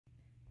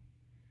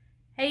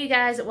Hey you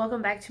guys,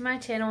 welcome back to my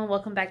channel and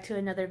welcome back to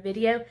another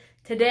video.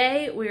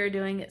 Today we are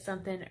doing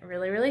something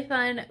really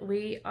fun.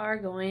 We are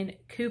going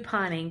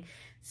couponing.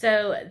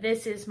 So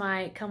this is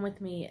my come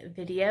with me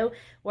video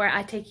where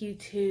I take you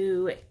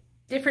to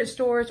different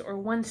stores or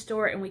one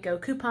store and we go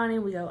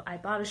couponing, we go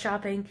Ibotta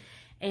shopping,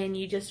 and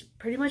you just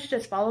pretty much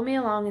just follow me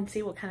along and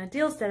see what kind of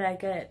deals that I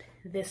get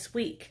this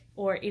week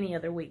or any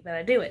other week that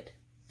I do it.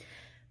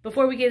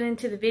 Before we get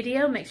into the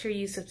video, make sure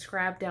you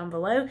subscribe down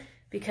below,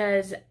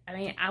 because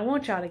I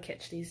want y'all to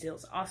catch these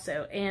deals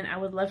also, and I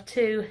would love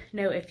to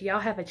know if y'all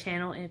have a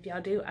channel, and if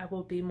y'all do, I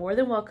will be more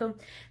than welcome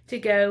to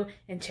go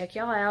and check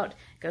y'all out,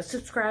 go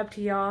subscribe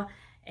to y'all,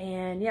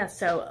 and yeah,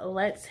 so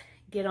let's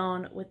get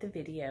on with the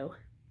video.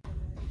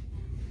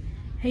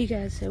 Hey you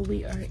guys, so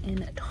we are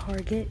in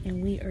Target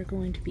and we are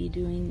going to be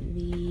doing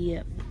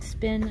the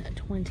spend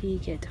 20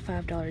 get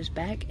 $5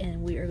 back,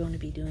 and we are going to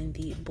be doing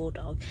the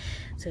Bulldog.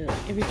 So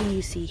everything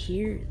you see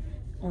here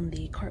on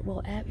the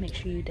Cartwheel app, make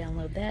sure you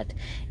download that.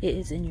 It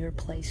is in your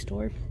Play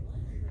Store,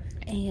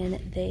 and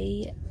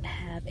they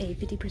have a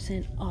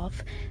 50%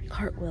 off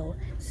Cartwheel.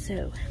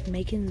 So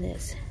making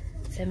this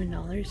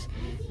 $7,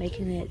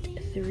 making it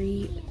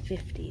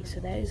 $3.50.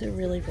 So that is a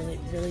really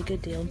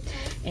good deal,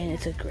 and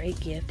it's a great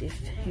gift if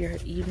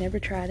you've never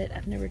tried it.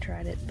 I've never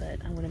tried it,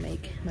 but I'm gonna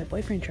make my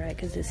boyfriend try it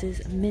because this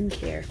is men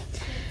care.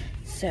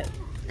 So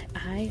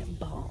I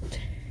bought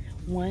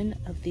one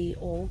of the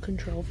oil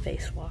control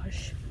face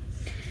wash,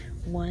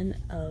 one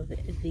of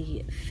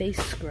the face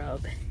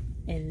scrub,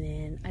 and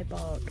then I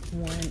bought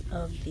one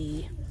of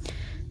the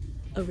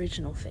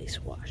original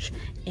face wash.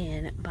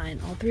 And buying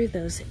all three of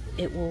those,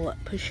 it will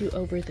push you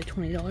over the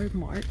 $20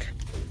 mark.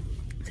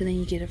 So then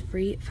you get a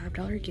free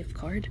 $5 gift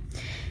card,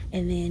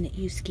 and then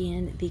you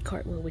scan the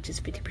Cartwheel, which is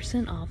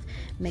 50% off,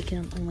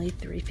 making them only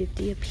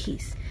 $3.50 a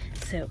piece.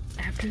 So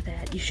after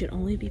that, you should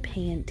only be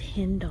paying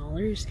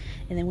 $10,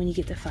 and then when you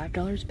get the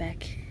 $5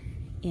 back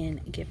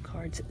in gift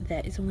cards,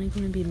 that is only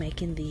going to be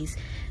making these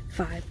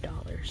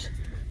 $5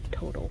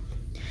 total.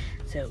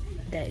 So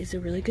that is a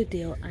really good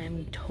deal.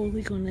 I'm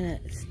totally going to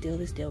steal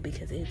this deal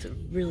because it's a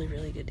really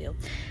good deal.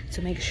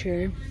 So make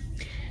sure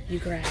you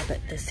grab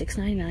the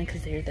 $6.99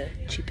 because they're the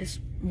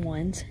cheapest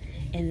ones,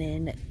 and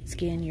then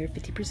scan your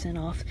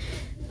 50% off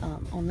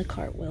on the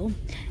Cartwheel,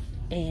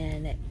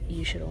 and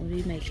you should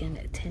only be making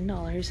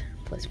 $10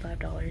 plus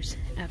 $5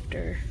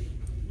 after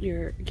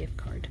your gift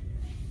card.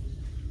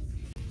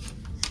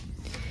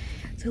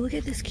 So look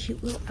at this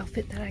cute little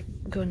outfit that I'm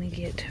going to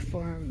get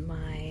for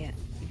my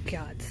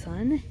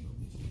godson,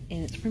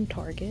 and it's from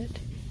Target,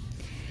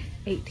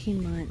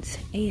 18 months,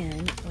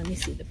 and let me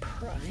see the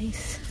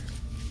price.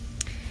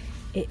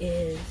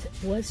 It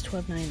was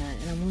 $12.99,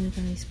 and I'm only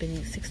going to be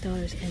spending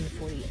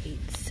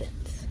 $6.48.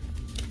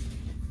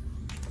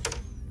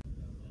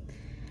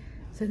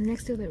 So the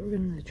next deal that we're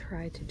going to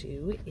try to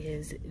do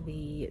is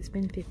the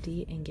spend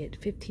 50 and get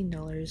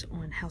 $15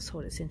 on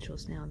household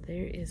essentials. Now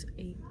there is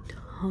a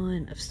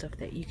ton of stuff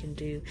that you can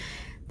do,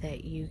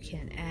 that you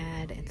can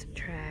add and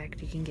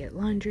subtract. You can get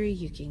laundry,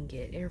 you can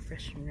get air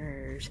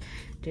fresheners,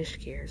 dish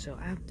care. So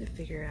I have to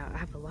figure out, I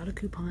have a lot of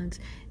coupons,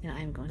 and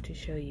I'm going to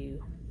show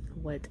you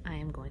what I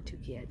am going to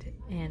get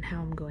and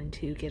how I'm going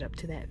to get up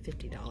to that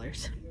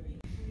 $50.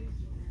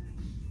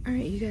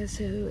 Alright you guys,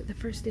 so the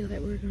first deal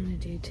that we're going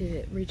to do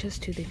to reach us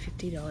to the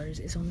 $50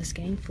 is on this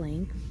Gang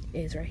Fling. It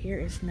is right here.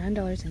 It's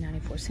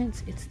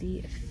 $9.94. It's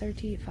the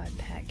 35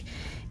 pack,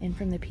 and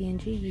from the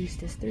P&G, use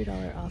this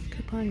 $3 off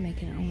coupon,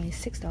 making it only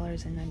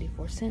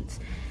 $6.94,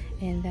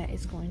 and that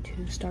is going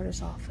to start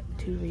us off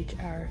to reach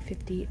our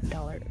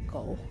 $50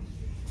 goal.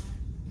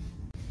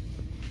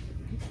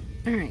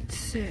 Alright,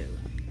 so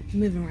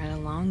moving right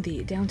along,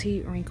 the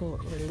Bounty Wrinkle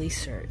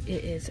Releaser.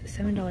 It is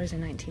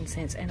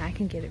 $7.19, and I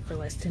can get it for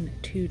less than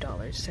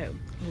 $2. So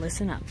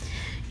listen up.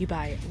 You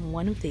buy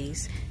one of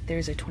these,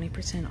 there's a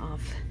 20%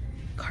 off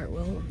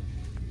Cartwheel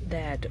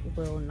that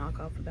will knock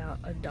off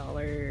about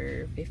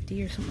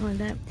 $1.50 or something like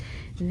that.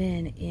 And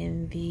then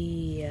in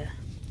the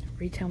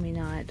Retail Me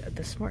Not,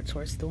 the Smart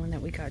Source, the one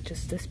that we got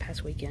just this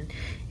past weekend,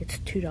 it's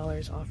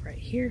 $2 off right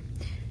here.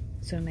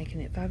 So making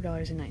it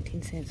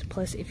 $5.19,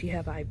 plus if you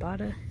have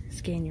Ibotta,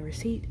 scan your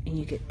receipt and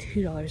you get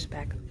 $2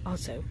 back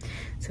also.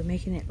 So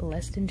making it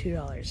less than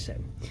 $2. So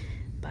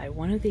buy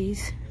one of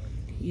these,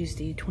 use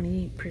the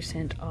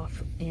 20%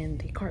 off in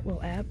the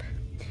Cartwheel app,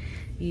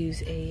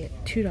 use a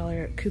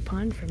 $2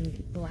 coupon from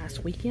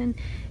last weekend,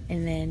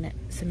 and then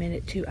submit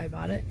it to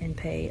Ibotta and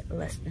pay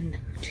less than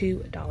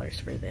 $2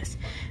 for this.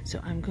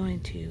 So I'm going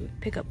to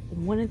pick up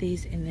one of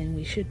these, and then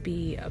we should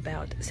be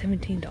about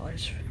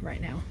 $17 right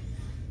now.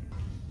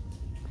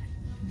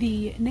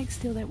 The next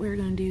deal that we're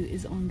going to do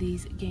is on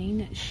these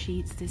Gain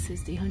sheets. This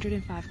is the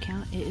 105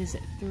 count. It is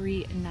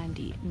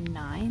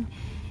 $3.99.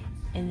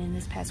 And then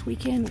this past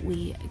weekend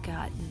we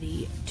got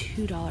the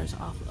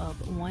 $2 off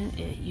of one.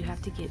 You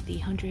have to get the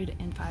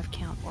 105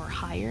 count or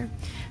higher.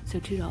 So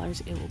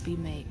 $2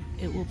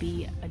 it will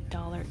be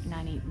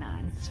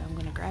 $1.99. So I'm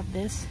going to grab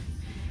this.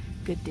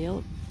 Good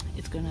deal.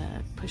 It's going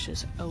to push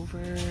us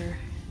over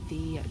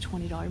the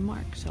 $20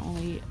 mark. So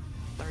only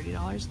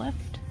 $30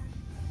 left.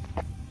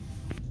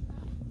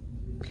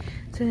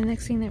 So the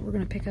next thing that we're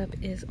going to pick up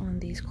is on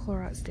these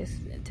Clorox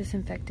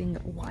disinfecting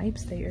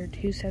wipes. They are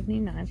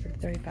 $2.79 for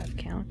 35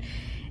 count.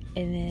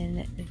 And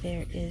then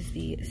there is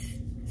the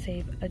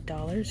save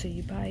 $1. So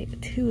you buy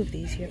 2 of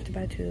these. You have to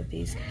buy 2 of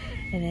these,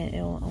 and then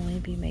it will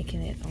only be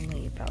making it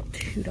only about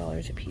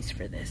 $2 a piece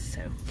for this.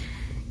 So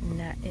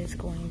that is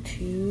going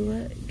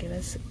to get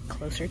us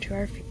closer to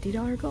our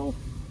 $50 goal.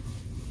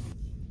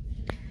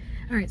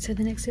 Alright, so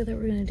the next deal that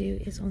we're going to do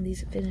is on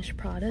these finished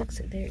products.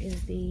 There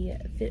is the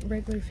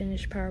regular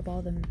finish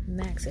Powerball, the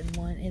Max in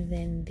 1, and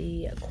then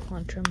the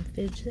Quantum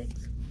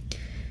Physics.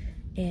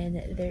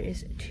 And there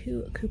is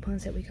 2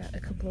 coupons that we got a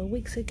couple of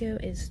weeks ago.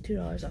 It's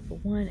 $2 off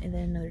of 1, and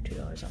then another $2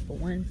 off of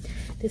 1.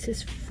 This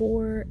is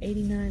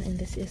 $4.89, and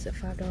this is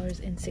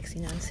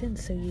 $5.69.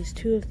 So use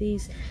 2 of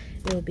these.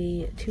 It will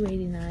be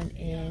 $2.89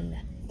 and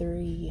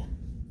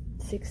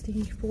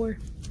 $3.64.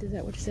 Is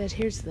that what it says?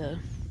 Here's the...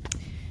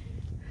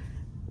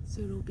 So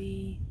it'll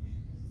be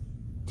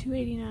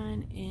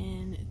 $2.89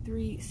 and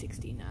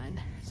 $3.69.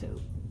 So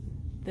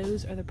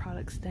those are the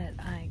products that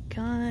I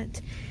got,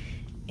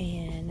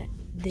 and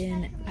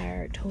then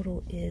our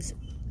total is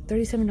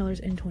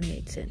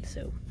 $37.28.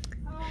 So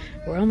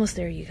we're almost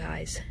there, you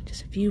guys.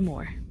 Just a few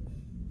more.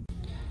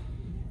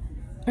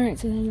 Alright,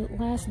 so then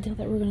the last deal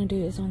that we're going to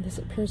do is on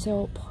this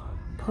Purcell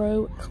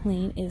Pro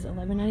Clean is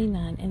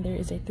 $11.99, and there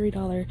is a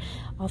 $3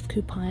 off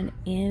coupon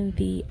in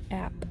the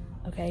app.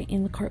 Okay,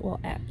 in the Cartwheel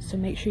app. So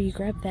make sure you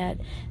grab that,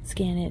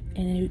 scan it,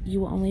 and you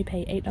will only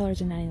pay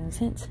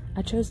 $8.99.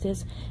 I chose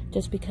this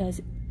just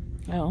because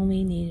I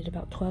only needed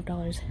about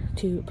 $12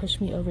 to push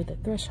me over the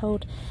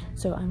threshold.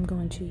 So I'm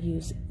going to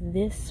use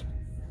this.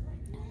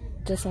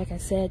 Just like I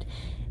said,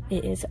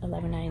 it is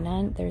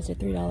 $11.99. There's a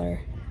 $3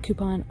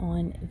 coupon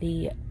on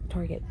the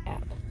Target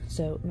app.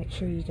 So make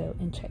sure you go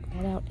and check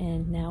that out.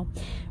 And now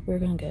we're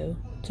going to go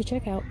to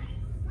checkout.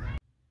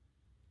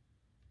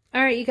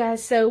 Alright, you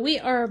guys, so we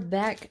are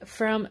back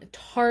from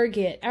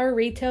Target. Our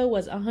retail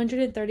was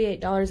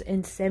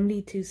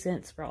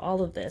 $138.72 for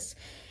all of this.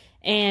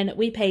 And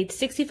we paid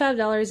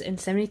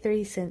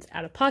 $65.73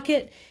 out of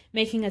pocket,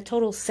 making a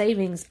total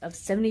savings of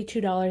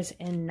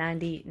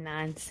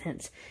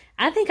 $72.99.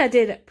 I think I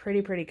did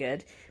pretty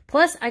good.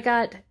 Plus, I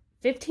got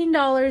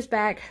 $15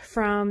 back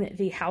from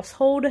the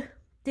household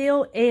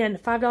deal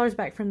and $5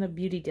 back from the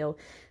beauty deal.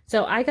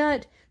 So I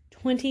got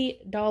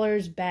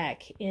 $20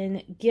 back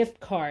in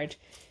gift card.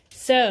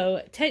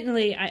 So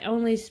technically I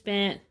only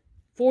spent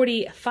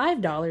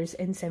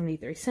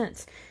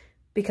 $45.73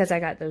 because I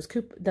got those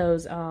gift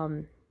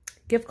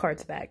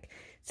cards back.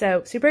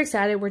 So super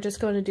excited. We're just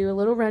going to do a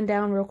little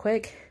rundown real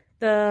quick.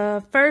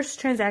 The first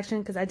transaction,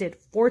 because I did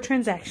 4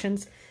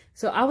 transactions,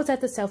 so I was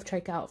at the self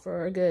checkout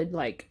for a good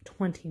like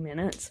 20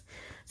 minutes.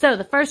 So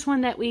the first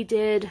one that we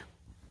did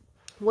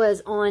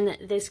was on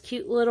this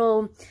cute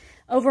little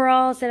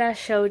overalls that I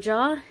showed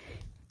y'all.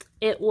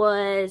 It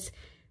was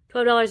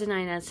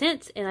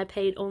 $12.99, and I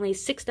paid only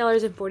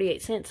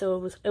 $6.48,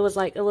 so it was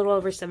like a little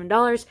over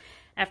 $7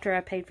 after I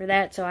paid for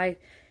that. So I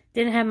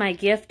didn't have my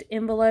gift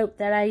envelope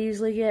that I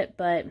usually get,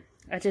 but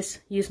I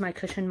just used my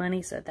cushion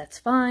money, so that's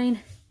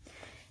fine.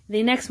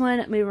 The next one,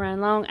 moving right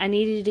along, I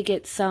needed to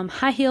get some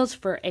high heels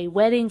for a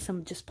wedding,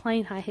 some just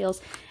plain high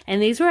heels,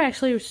 and these were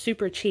actually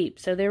super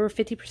cheap, so they were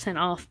 50%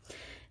 off.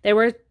 They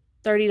were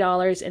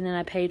 $30, and then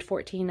I paid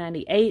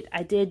 $14.98.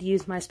 I did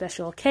use my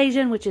special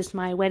occasion, which is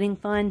my wedding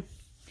fund,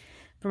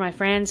 for my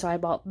friend, so I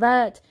bought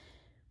that,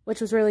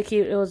 which was really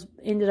cute. It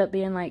ended up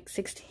being like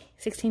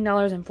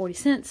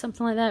 $16.40,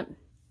 something like that.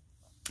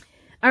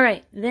 All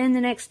right, then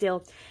the next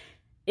deal.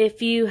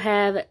 If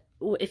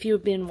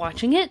you've been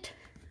watching it,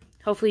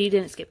 hopefully you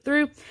didn't skip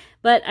through,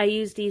 but I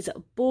used these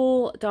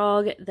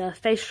Bulldog, the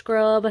face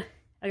scrub.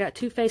 I got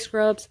 2 face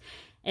scrubs,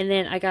 and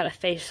then I got a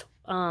face,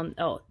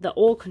 the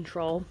oil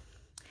control,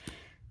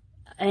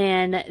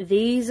 and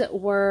these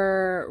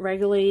were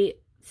regularly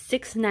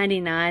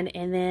 $6.99,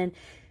 and then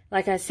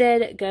like I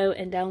said, go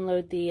and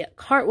download the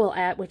Cartwheel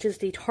app, which is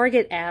the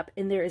Target app,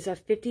 and there is a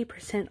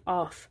 50%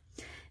 off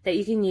that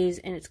you can use,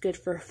 and it's good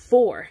for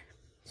 4.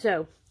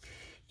 So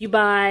you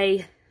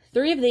buy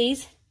 3 of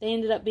these. They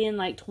ended up being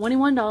like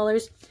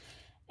 $21,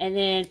 and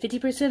then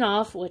 50%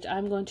 off, which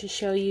I'm going to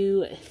show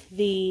you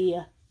the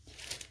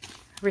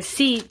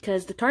receipt,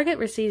 because the Target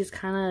receipt is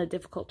kind of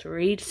difficult to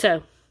read.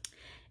 So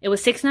it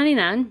was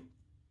 $6.99,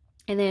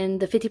 and then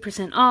the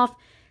 50% off,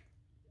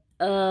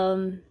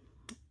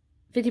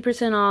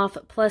 50% off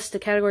plus the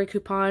category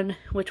coupon,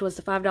 which was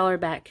the $5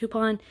 back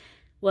coupon,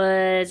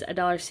 was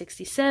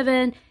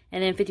 $1.67,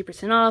 and then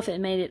 50% off,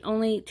 it made it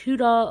only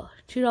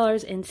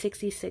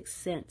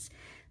 $2.66.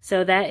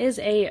 So that is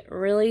a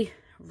really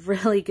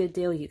good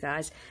deal, you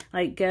guys.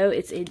 Like, go,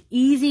 it's an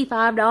easy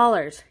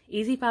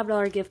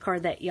 $5 gift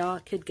card that y'all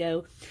could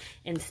go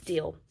and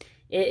steal.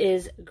 It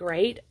is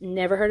great.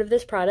 Never heard of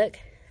this product.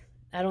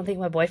 I don't think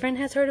my boyfriend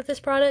has heard of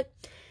this product.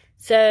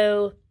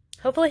 So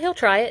hopefully he'll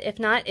try it. If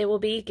not, it will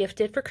be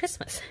gifted for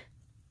Christmas.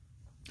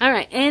 All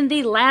right, and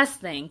the last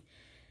thing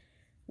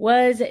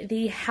was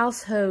the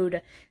household.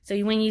 So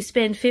when you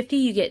spend $50,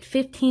 you get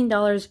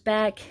 $15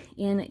 back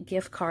in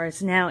gift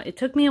cards. Now, it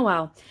took me a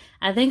while.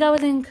 I think I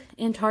was in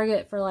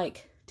Target for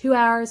like 2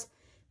 hours.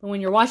 But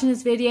when you're watching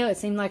this video, it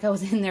seemed like I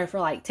was in there for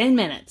like 10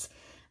 minutes.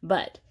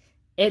 But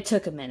it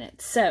took a minute.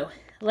 So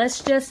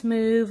let's just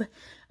move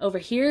over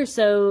here.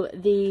 So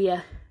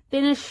the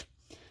Finish,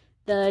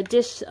 the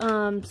dish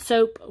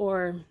soap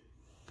or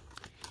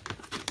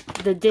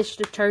the dish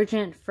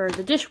detergent for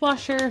the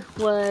dishwasher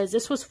was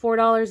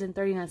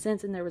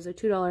 $4.39, and there was a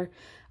 $2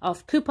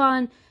 off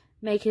coupon,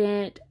 making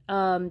it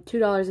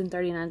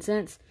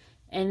 $2.39.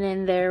 And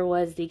then there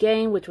was the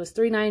Gain, which was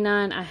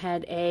 $3.99. I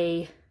had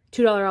a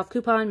 $2 off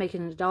coupon,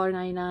 making it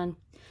 $1.99.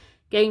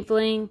 Gain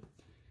Fling,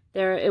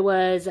 there it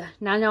was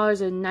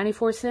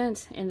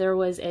 $9.94, and there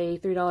was a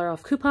 $3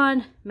 off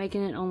coupon,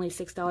 making it only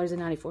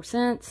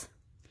 $6.94.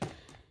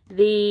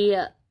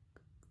 The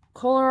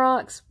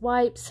Clorox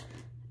wipes,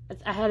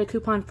 I had a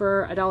coupon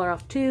for $1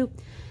 off too,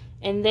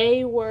 and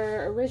they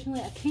were originally,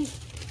 I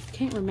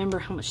can't remember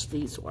how much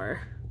these were.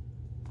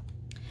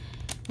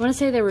 I want to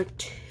say they were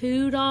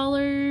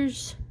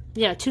 $2.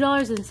 Yeah,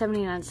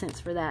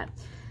 $2.79 for that.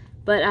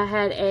 But I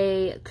had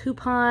a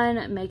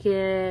coupon, make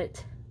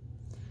it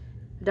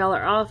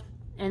 $1 off,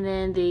 and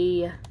then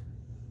the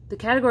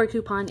category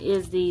coupon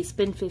is the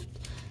spend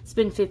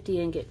 50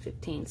 and get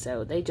 15.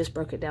 So they just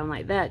broke it down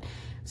like that.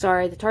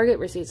 Sorry, the Target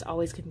receipts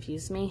always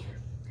confuse me.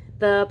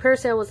 The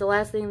Parasail was the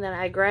last thing that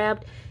I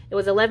grabbed. It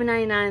was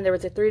 $11.99. There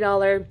was a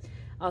 $3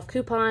 off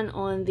coupon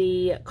on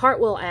the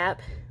Cartwheel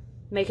app,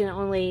 making it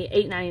only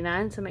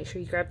 $8.99. So make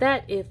sure you grab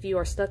that if you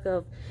are stuck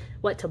of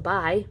what to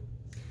buy.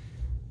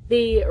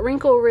 The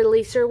wrinkle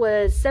releaser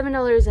was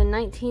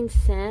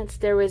 $7.19.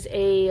 There was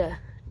a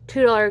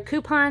 $2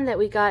 coupon that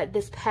we got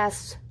this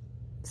past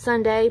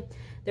Sunday.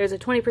 There's a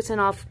 20%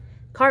 off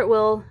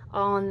Cartwheel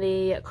on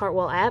the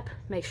Cartwheel app.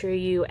 Make sure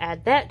you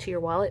add that to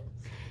your wallet.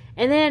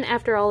 And then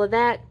after all of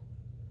that,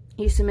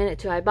 you submit it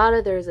to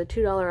Ibotta. There's a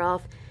 $2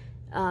 off,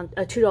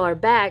 a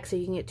 $2 back, so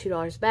you can get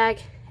 $2 back.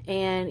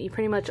 And you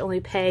pretty much only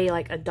pay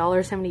like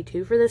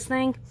 $1.72 for this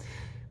thing,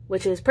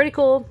 which is pretty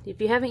cool. If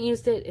you haven't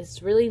used it,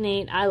 it's really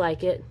neat. I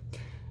like it.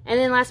 And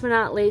then last but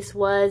not least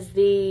was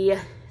the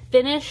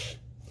Finish,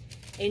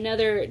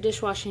 another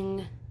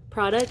dishwashing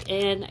product.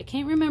 And I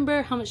can't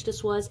remember how much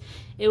this was.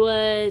 It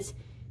was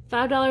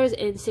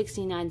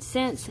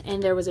 $5.69,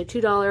 and there was a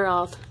 $2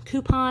 off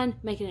coupon,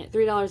 making it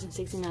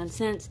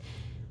 $3.69.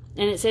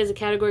 And it says the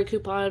category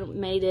coupon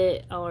made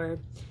it, or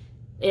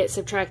it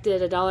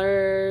subtracted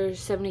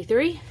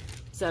 $1.73.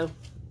 So,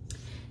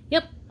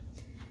 yep.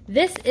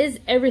 This is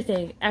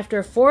everything.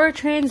 After 4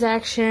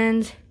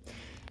 transactions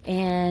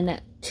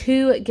and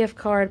 2 gift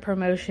card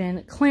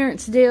promotion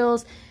clearance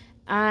deals,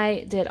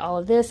 I did all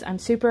of this. I'm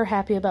super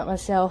happy about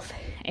myself,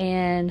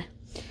 and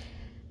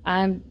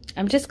I'm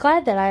just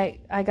glad that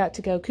I got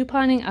to go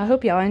couponing. I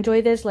hope y'all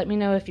enjoy this. Let me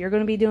know if you're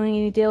going to be doing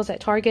any deals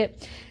at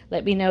Target.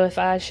 Let me know if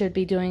I should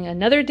be doing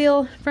another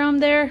deal from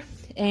there.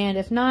 And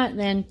if not,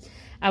 then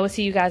I will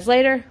see you guys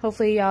later.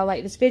 Hopefully y'all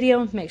like this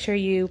video. Make sure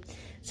you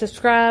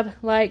subscribe,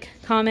 like,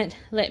 comment.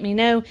 Let me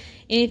know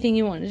anything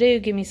you want to do.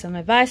 Give me some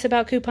advice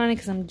about couponing,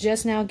 because I'm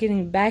just now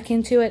getting back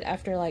into it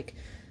after like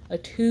a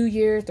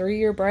 2-year,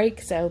 3-year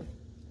break. So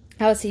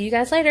I will see you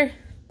guys later.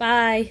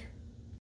 Bye.